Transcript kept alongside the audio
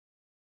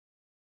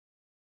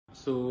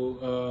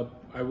So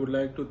I would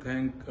like to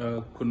thank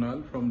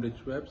Kunal from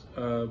Rich Webs.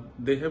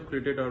 They have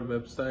created our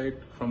website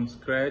from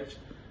scratch,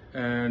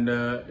 and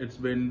it's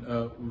been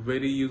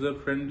very user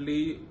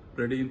friendly,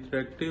 pretty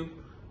interactive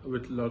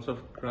with lots of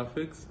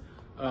graphics.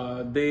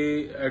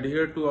 They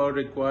adhere to our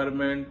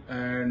requirement,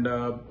 and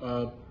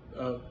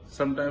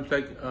sometimes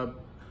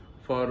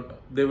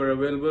they were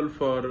available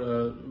for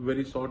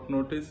very short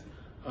notice.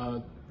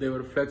 They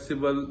were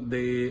flexible.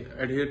 They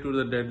adhere to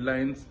the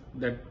deadlines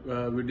that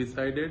we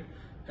decided,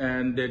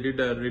 and they did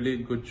a really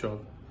good job.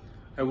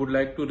 I would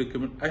like to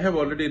recommend. I have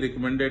already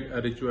recommended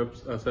Rich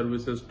Webs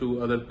services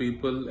to other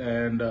people,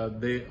 and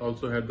they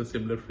also had the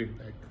similar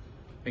feedback.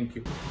 Thank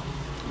you.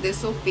 They're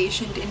so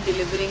patient in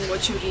delivering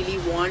what you really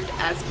want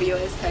as per your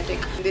aesthetic.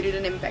 They did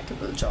an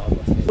impeccable job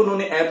of it.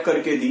 उन्होंने app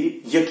करके दी,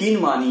 यकीन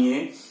मानिए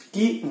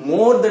कि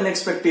more than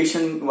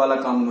expectation वाला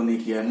काम उन्होंने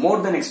किया है,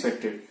 मोर देन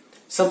एक्सपेक्टेड।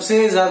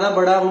 सबसे ज्यादा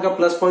बड़ा उनका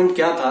प्लस पॉइंट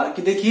क्या था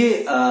कि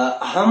देखिए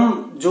हम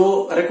जो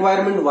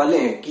रिक्वायरमेंट वाले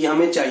हैं कि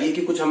हमें चाहिए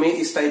कि कुछ हमें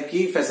इस टाइप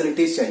की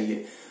फैसिलिटीज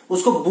चाहिए,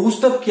 उसको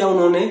बूस्ट अप किया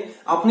उन्होंने,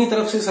 अपनी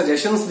तरफ से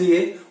सजेशंस दिए,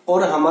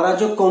 और हमारा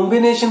जो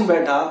कॉम्बिनेशन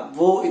बैठा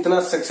वो इतना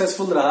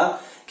सक्सेसफुल रहा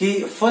कि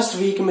फर्स्ट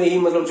वीक में ही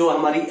मतलब जो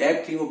हमारी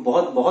ऐप थी वो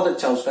बहुत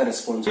अच्छा उसका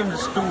response.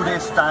 2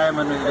 days time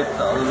and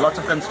with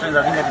lots of constraints,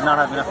 I think I did not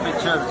have enough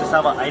pictures, just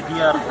have an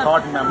idea,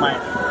 thought in my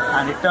mind,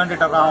 and he turned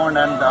it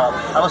around, and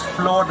I was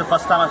floored the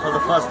first time I saw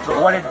the first.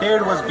 What it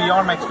did was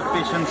beyond my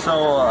expectations, so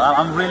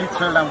I'm really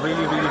thrilled. I'm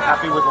really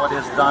happy with what he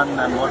has done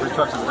and what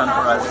Rich Webs has done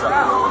for us.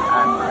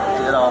 And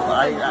you know,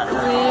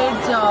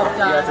 great job,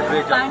 guys. Yeah, it's a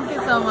great job. Thank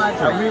you so much.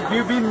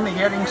 We've been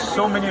hearing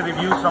so many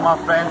reviews from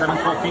our friends. I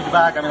mean, so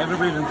feedback. I mean,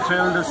 everybody's been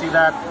thrilled to see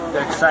that.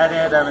 They're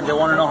excited. I mean, they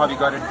want to know how we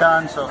got it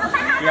done. So,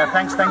 yeah,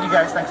 thank you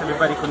guys. Thanks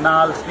everybody.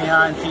 Kunal,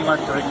 Sneha, and team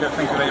at Rich Webs.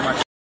 Thank you very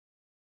much.